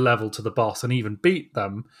through the level to the boss and even beat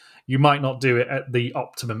them. You might not do it at the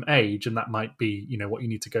optimum age, and that might be, what you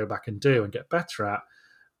need to go back and do and get better at.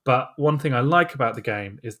 But one thing I like about the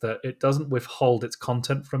game is that it doesn't withhold its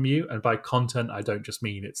content from you. And by content, I don't just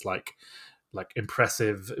mean it's like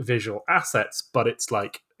impressive visual assets, but it's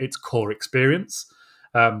like its core experience.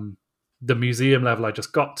 The museum level I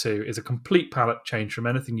just got to is a complete palette change from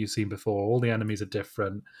anything you've seen before. All the enemies are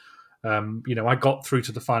different. I got through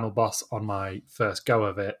to the final boss on my first go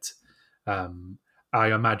of it. I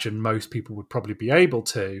imagine most people would probably be able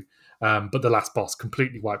to, but the last boss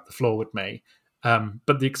completely wiped the floor with me.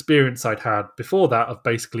 But the experience I'd had before that of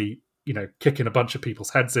basically kicking a bunch of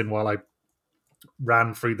people's heads in while I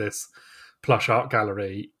ran through this plush art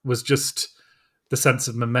gallery was just the sense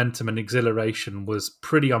of momentum and exhilaration was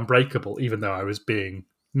pretty unbreakable, even though I was being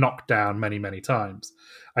knocked down many, many times.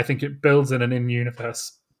 I think it builds in an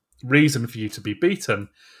in-universe reason for you to be beaten,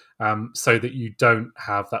 so that you don't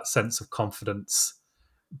have that sense of confidence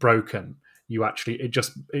broken. You actually, it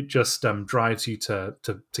just drives you to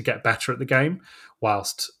get better at the game,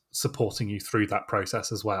 whilst supporting you through that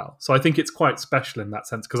process as well. So I think it's quite special in that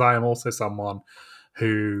sense, because I am also someone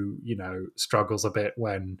who struggles a bit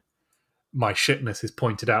when my shitness is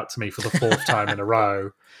pointed out to me for the fourth time in a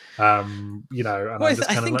row. And well, I'm just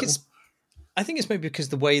kind of like, I think it's maybe because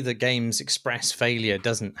the way that games express failure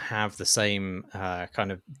doesn't have the same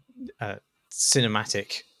kind of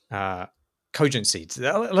cinematic cogency.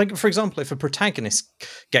 Like, for example, if a protagonist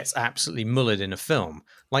gets absolutely mullered in a film,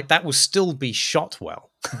 like that will still be shot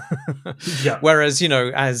well. Yeah. Whereas,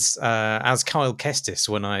 as Kyle Kestis,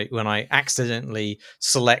 when I accidentally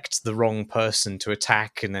select the wrong person to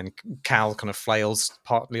attack, and then Cal kind of flails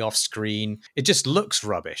partly off screen, it just looks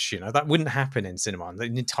rubbish. That wouldn't happen in cinema. The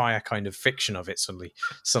entire kind of fiction of it suddenly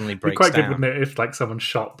It'd be breaks quite down. good, wouldn't it, if like someone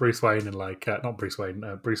shot Bruce Wayne and not Bruce Wayne,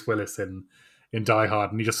 Bruce Willis in Die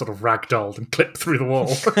Hard, and he just sort of ragdolled and clipped through the wall.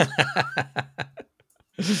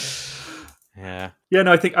 Yeah.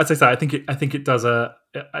 No, I think, as I say, I think it does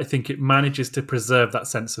I think it manages to preserve that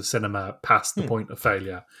sense of cinema past the point of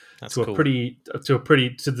failure. That's to cool. to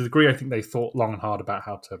the degree I think they thought long and hard about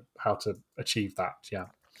how to achieve that. Yeah.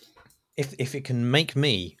 If it can make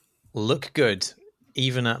me look good,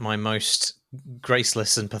 even at my most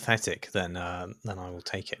graceless and pathetic, then I will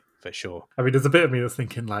take it for sure. I mean, there's a bit of me that's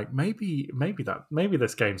thinking like maybe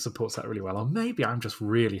this game supports that really well, or maybe I'm just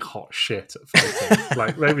really hot shit at fighting.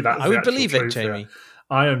 Like maybe that's I would believe it, Jamie. Here.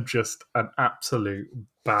 I am just an absolute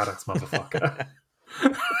badass motherfucker.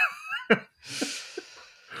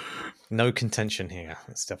 No contention here.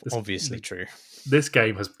 It's obviously true. This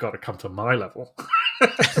game has got to come to my level.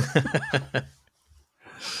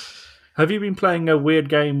 Have you been playing a weird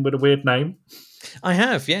game with a weird name? I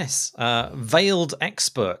have, yes. Veiled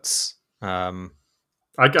Experts. I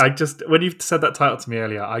just, when you said that title to me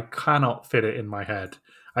earlier, I cannot fit it in my head.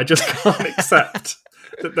 I just can't accept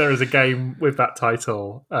that there is a game with that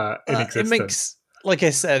title in existence. It makes, like I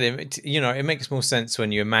said, it makes more sense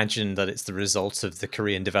when you imagine that it's the result of the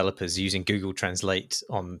Korean developers using Google Translate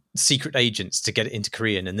on secret agents to get it into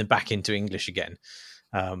Korean and then back into English again.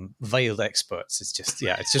 Veiled Experts is just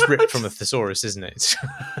ripped from a thesaurus, isn't it?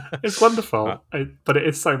 It's wonderful, but it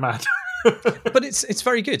is so mad. But it's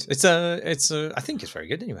very good. I think it's very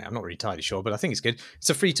good anyway. I'm not really entirely sure, but I think it's good. It's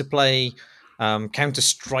a free to play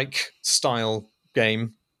Counter-Strike style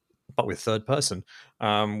game, but with third person,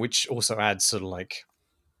 which also adds sort of like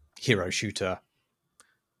hero shooter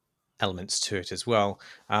elements to it as well.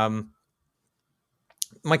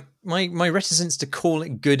 My reticence to call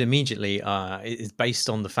it good immediately is based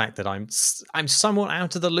on the fact that I'm somewhat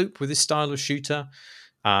out of the loop with this style of shooter.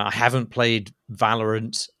 I haven't played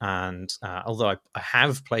Valorant, and although I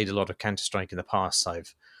have played a lot of Counter-Strike in the past,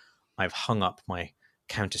 I've hung up my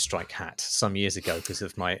Counter-Strike hat some years ago because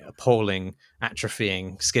of my appalling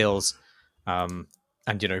atrophying skills. And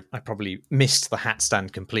I probably missed the hat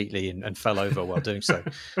stand completely and fell over while doing so.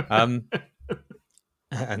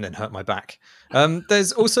 And then hurt my back.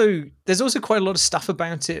 There's also quite a lot of stuff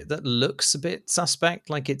about it that looks a bit suspect.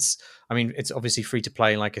 Like it's obviously free to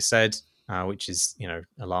play, like I said, which is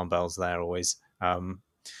alarm bells there always. And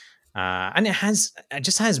it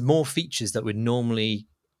just has more features that would normally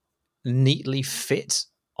neatly fit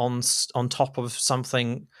on top of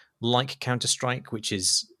something like Counter-Strike, which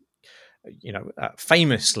is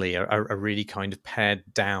famously a really kind of pared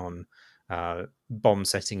down bomb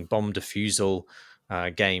setting, bomb defusal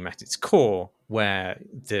game at its core, where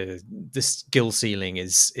the skill ceiling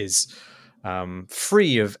is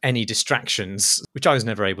free of any distractions, which I was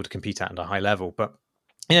never able to compete at a high level. But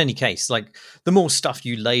in any case, like the more stuff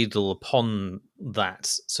you ladle upon that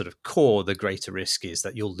sort of core, the greater risk is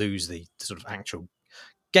that you'll lose the sort of actual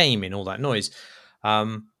game in all that noise.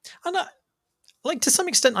 And like to some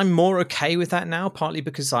extent, I'm more okay with that now, partly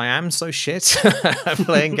because I am so shit at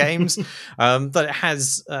playing games that it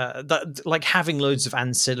has that like having loads of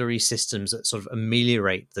ancillary systems that sort of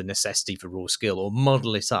ameliorate the necessity for raw skill or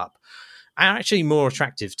model it up are actually more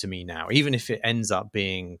attractive to me now, even if it ends up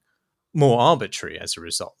being more arbitrary as a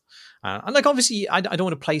result. And like obviously, I don't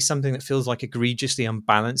want to play something that feels like egregiously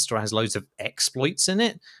unbalanced or has loads of exploits in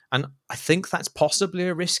it, and I think that's possibly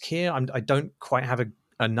a risk here. I don't quite have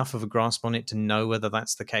enough of a grasp on it to know whether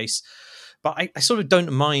that's the case, but I sort of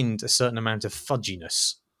don't mind a certain amount of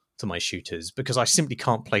fudginess to my shooters because I simply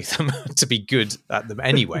can't play them to be good at them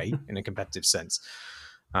anyway in a competitive sense.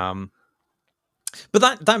 But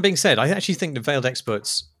that being said, I actually think the Veiled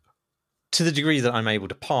Experts, to the degree that I'm able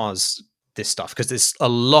to parse this stuff, because there's a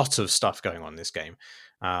lot of stuff going on in this game,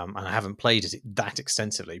 and I haven't played it that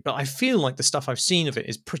extensively, but I feel like the stuff I've seen of it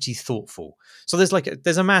is pretty thoughtful. So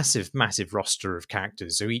there's a massive roster of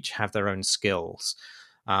characters who each have their own skills,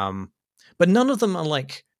 but none of them are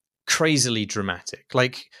like crazily dramatic.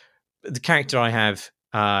 Like the character I have,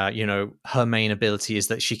 her main ability is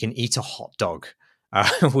that she can eat a hot dog,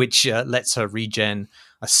 which lets her regen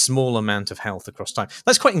a small amount of health across time.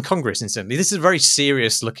 That's quite incongruous, incidentally. This is a very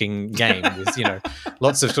serious-looking game with,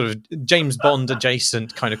 lots of sort of James Bond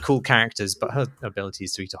adjacent kind of cool characters, but her ability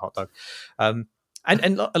is to eat a hot dog. And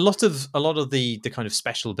a lot of the kind of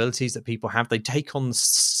special abilities that people have, they take on the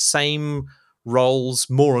same roles,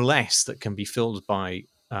 more or less, that can be filled by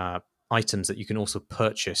items that you can also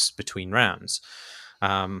purchase between rounds.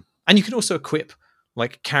 And you can also equip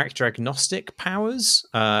like character agnostic powers,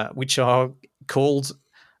 which are called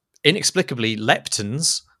inexplicably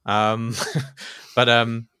leptons.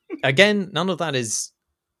 But again, none of that is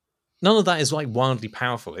like wildly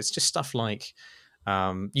powerful. It's just stuff like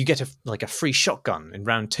you get a free shotgun in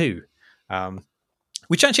round 2,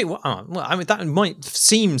 which actually, I mean, that might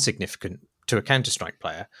seem significant to a Counter-Strike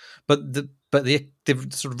player, but the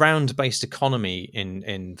sort of round-based economy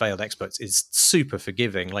in Veiled Experts is super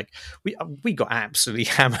forgiving. Like we got absolutely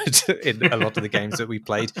hammered in a lot of the games that we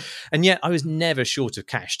played, and yet I was never short of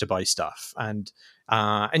cash to buy stuff. And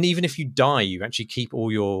even if you die, you actually keep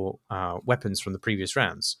all your weapons from the previous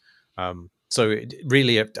rounds. So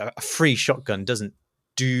really, a free shotgun doesn't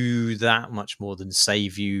do that much more than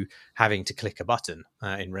save you having to click a button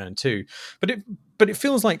in round 2. But it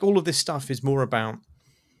feels like all of this stuff is more about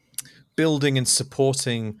building and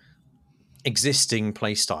supporting existing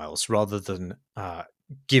play styles rather than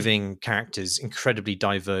giving characters incredibly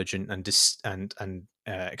divergent and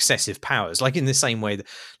excessive powers, like in the same way that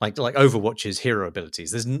like Overwatch's hero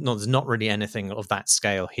abilities. There's not really anything of that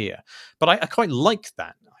scale here, but I quite like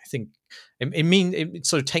that. I think it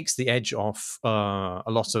sort of takes the edge off a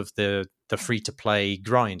lot of the free to play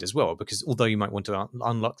grind as well, because although you might want to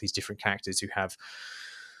unlock these different characters who have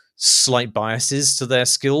slight biases to their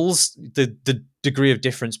skills, the degree of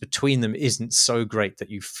difference between them isn't so great that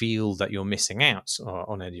you feel that you're missing out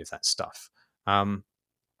on any of that stuff. And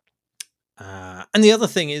the other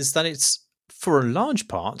thing is that it's, for a large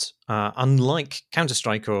part, unlike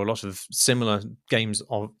Counter-Strike or a lot of similar games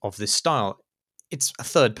of this style, it's a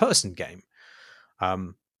third-person game.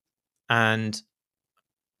 And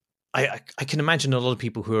I can imagine a lot of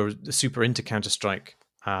people who are super into Counter-Strike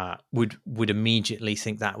would immediately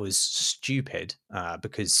think that was stupid,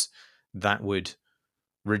 because that would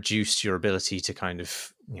reduce your ability to kind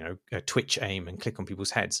of twitch aim and click on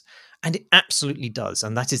people's heads, and it absolutely does,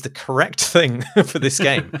 and that is the correct thing for this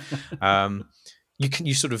game.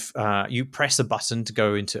 You press a button to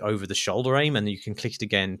go into over the shoulder aim, and you can click it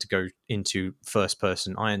again to go into first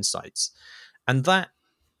person iron sights, and that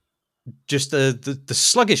just the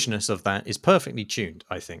sluggishness of that is perfectly tuned,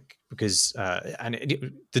 I think, because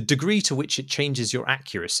the degree to which it changes your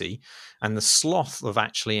accuracy and the sloth of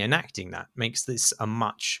actually enacting that makes this a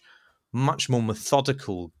much more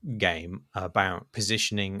methodical game about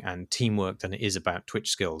positioning and teamwork than it is about twitch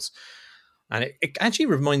skills. And it actually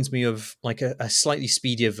reminds me of like a slightly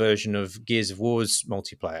speedier version of Gears of War's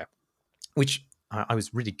multiplayer, which I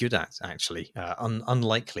was really good at, actually,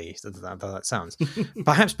 unlikely that sounds.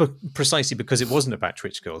 Perhaps precisely because it wasn't about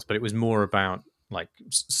twitch skills, but it was more about like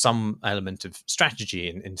some element of strategy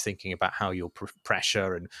in thinking about how you'll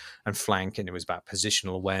pressure and flank, and it was about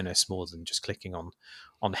positional awareness more than just clicking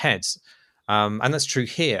on heads. And that's true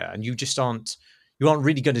here. And you aren't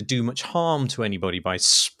really going to do much harm to anybody by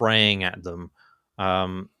spraying at them,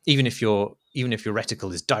 even if your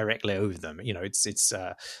reticle is directly over them. It's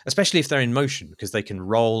especially if they're in motion, because they can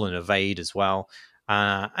roll and evade as well.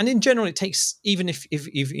 And in general, it takes, even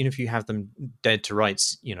if you have them dead to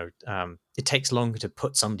rights, it takes longer to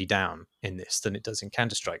put somebody down in this than it does in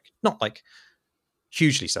Counter-Strike. Not like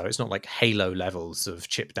hugely so. It's not like Halo levels of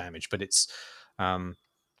chip damage, but it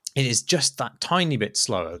is just that tiny bit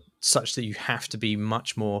slower, such that you have to be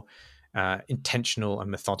much more intentional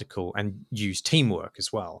and methodical, and use teamwork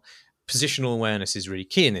as well. Positional awareness is really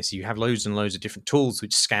key in this. You have loads and loads of different tools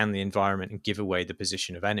which scan the environment and give away the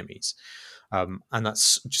position of enemies. And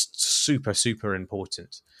that's just super, super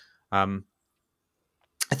important. I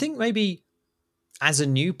think maybe as a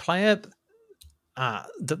new player,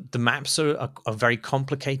 the maps are very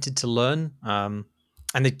complicated to learn.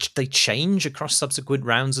 And they change across subsequent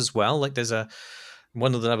rounds as well. Like there's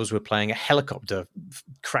one of the levels we're playing, a helicopter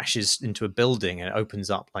crashes into a building and it opens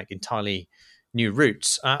up like entirely new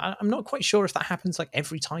routes. I'm not quite sure if that happens like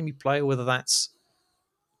every time you play, or whether that's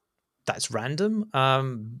random.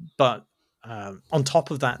 But on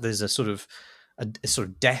top of that, there's a sort of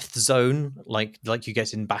death zone, like you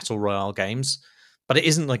get in battle royale games, but it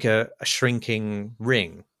isn't like a shrinking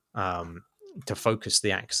ring to focus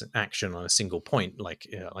the action on a single point, like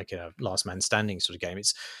a last man standing sort of game.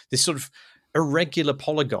 It's this sort of irregular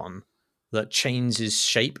polygon that changes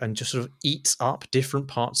shape and just sort of eats up different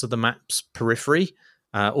parts of the map's periphery.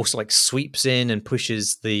 Also like sweeps in and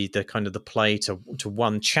pushes the kind of the play to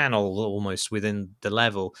one channel almost within the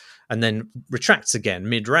level, and then retracts again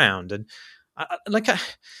mid round. And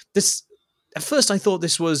this, at first I thought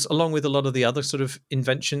this was, along with a lot of the other sort of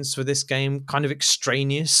inventions for this game, kind of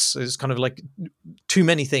extraneous. It's kind of like too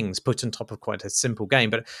many things put on top of quite a simple game,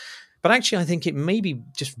 but actually I think it may be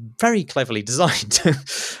just very cleverly designed,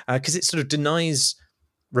 because it sort of denies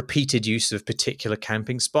repeated use of particular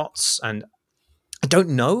camping spots. And I don't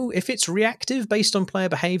know if it's reactive based on player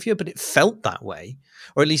behavior, but it felt that way.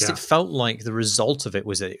 Or at least it felt like the result of it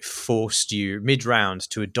was that it forced you mid-round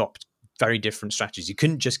to adopt very different strategies. You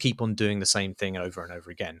couldn't just keep on doing the same thing over and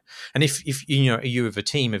over again. And if you of a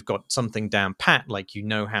team have got something down pat, like you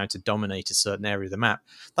know how to dominate a certain area of the map,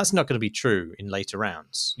 that's not going to be true in later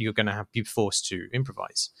rounds. You're going to be forced to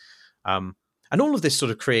improvise. And all of this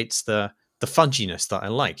sort of creates the fudginess that I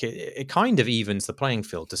like. It kind of evens the playing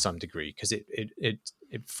field to some degree, because it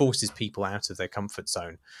forces people out of their comfort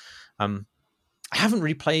zone. I haven't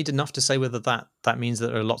really played enough to say whether that means that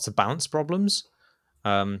there are lots of balance problems.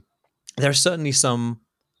 There are certainly some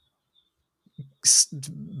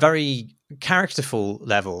very characterful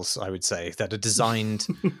levels, I would say, that are designed,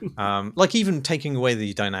 like even taking away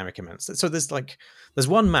the dynamic elements. So there's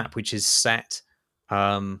one map which is set.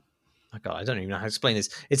 Oh God, I don't even know how to explain this.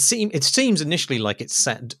 It seems initially like it's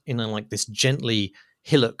set in like this gently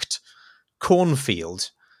hillocked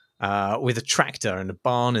cornfield with a tractor and a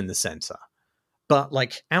barn in the center. But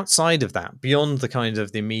like outside of that, beyond the kind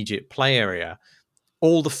of the immediate play area,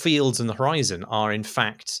 all the fields in the horizon are in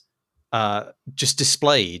fact just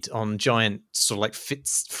displayed on giant sort of like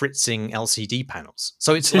fritzing LCD panels.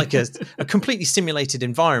 So it's like a completely simulated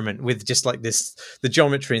environment with just like this, the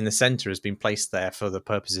geometry in the center has been placed there for the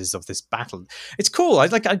purposes of this battle. It's cool. I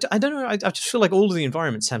don't know. I just feel like all of the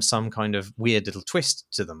environments have some kind of weird little twist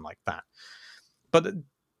to them like that. But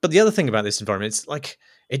the other thing about this environment, it's like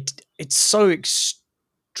it's so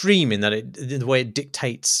extreme in that in the way it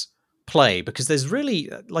dictates play, because there's really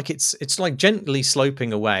like it's like gently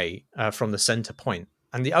sloping away from the center point,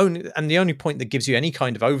 and the only point that gives you any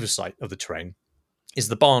kind of oversight of the terrain is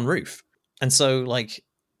the barn roof. And so like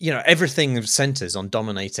everything centers on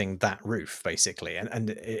dominating that roof basically, and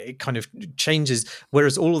it kind of changes,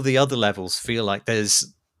 whereas all of the other levels feel like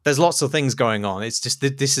there's lots of things going on. It's just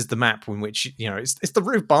that this is the map in which it's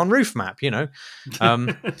the barn roof map, and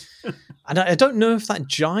I don't know if that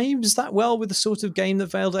jives that well with the sort of game that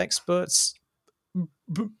Veiled Experts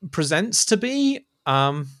presents to be,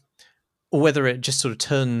 or whether it just sort of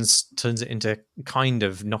turns it into kind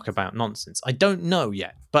of knockabout nonsense. I don't know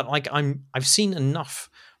yet, but like I've seen enough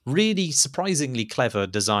really surprisingly clever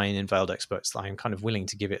design in Veiled Experts that I'm kind of willing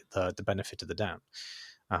to give it the benefit of the doubt.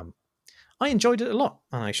 I enjoyed it a lot,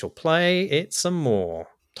 and I shall play it some more,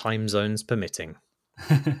 time zones permitting.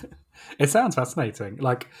 It sounds fascinating.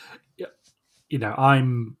 Like,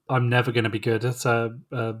 I'm never going to be good at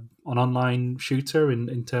an online shooter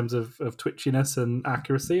in terms of twitchiness and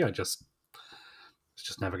accuracy. It's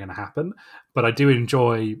just never going to happen. But I do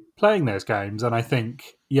enjoy playing those games, and I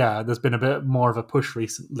think there's been a bit more of a push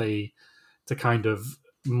recently to kind of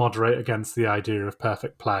moderate against the idea of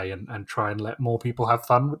perfect play and try and let more people have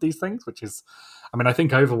fun with these things, which is, I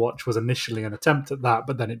think Overwatch was initially an attempt at that,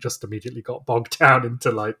 but then it just immediately got bogged down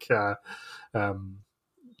into like,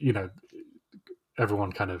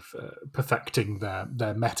 everyone kind of perfecting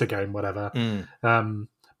their meta game, whatever.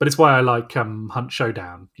 But it's why I like Hunt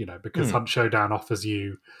Showdown, because Hunt Showdown offers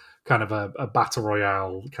you kind of a battle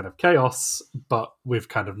royale kind of chaos, but with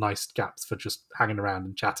kind of nice gaps for just hanging around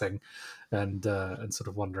and chatting and sort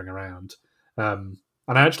of wandering around. And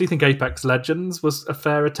I actually think Apex Legends was a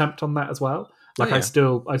fair attempt on that as well. Like, I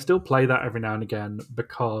still play that every now and again,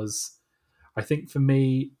 because I think for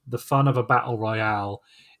me, the fun of a battle royale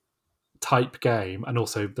type game, and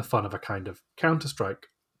also the fun of a kind of Counter-Strike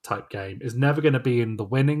type game, is never going to be in the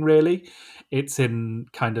winning, really. It's in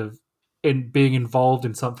kind of in being involved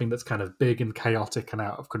in something that's kind of big and chaotic and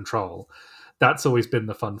out of control. That's always been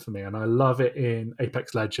the fun for me, and I love it in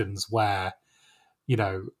Apex Legends, where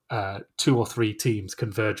two or three teams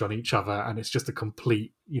converge on each other, and it's just a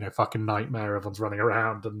complete, fucking nightmare. Everyone's running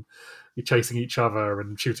around and you're chasing each other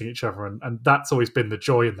and shooting each other, and that's always been the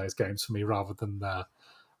joy in those games for me, rather than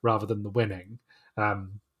the winning.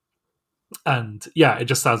 And yeah, it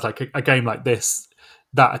just sounds like a game like this,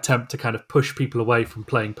 that attempt to kind of push people away from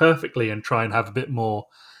playing perfectly and try and have a bit more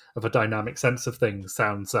of a dynamic sense of things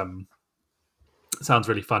sounds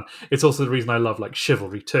really fun. It's also the reason I love like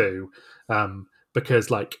Chivalry 2, because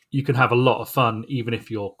like you can have a lot of fun even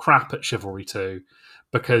if you're crap at Chivalry 2,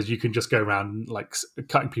 because you can just go around like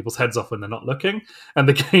cutting people's heads off when they're not looking, and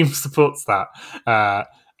the game supports that.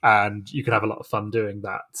 And you can have a lot of fun doing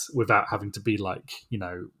that without having to be like,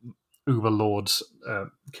 Uberlord,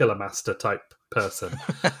 Killermaster type person.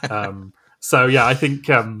 So yeah, I think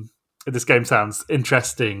this game sounds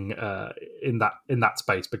interesting in that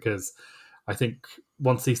space, because I think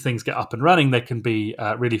once these things get up and running, they can be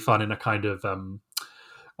really fun in a kind of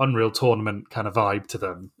Unreal Tournament kind of vibe to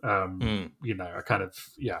them. A kind of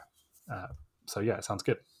so yeah, it sounds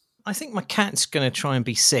good. I think my cat's going to try and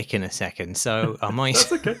be sick in a second, so I might.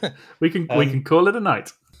 That's okay. We can call it a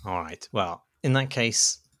night. All right. Well, in that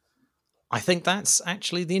case, I think that's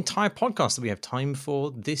actually the entire podcast that we have time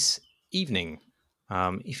for this evening.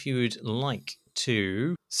 If you would like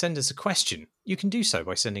to send us a question, you can do so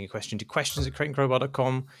by sending a question to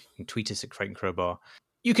questions@crateandcrowbar.com. You can tweet us at crateandcrowbar.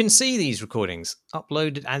 You can see these recordings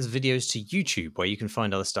uploaded as videos to YouTube, where you can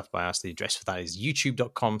find other stuff by us. The address for that is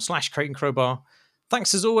youtube.com/crateandcrowbar.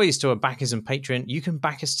 Thanks as always to our backers and Patreon. You can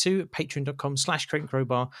back us too at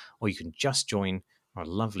patreon.com/crateandcrowbar, or you can just join our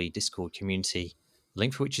lovely Discord community,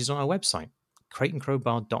 link for which is on our website,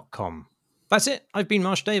 crateandcrowbar.com. That's it. I've been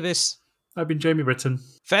Marsh Davis. I've been Jamie Britton.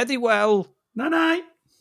 Fare thee well. Night night.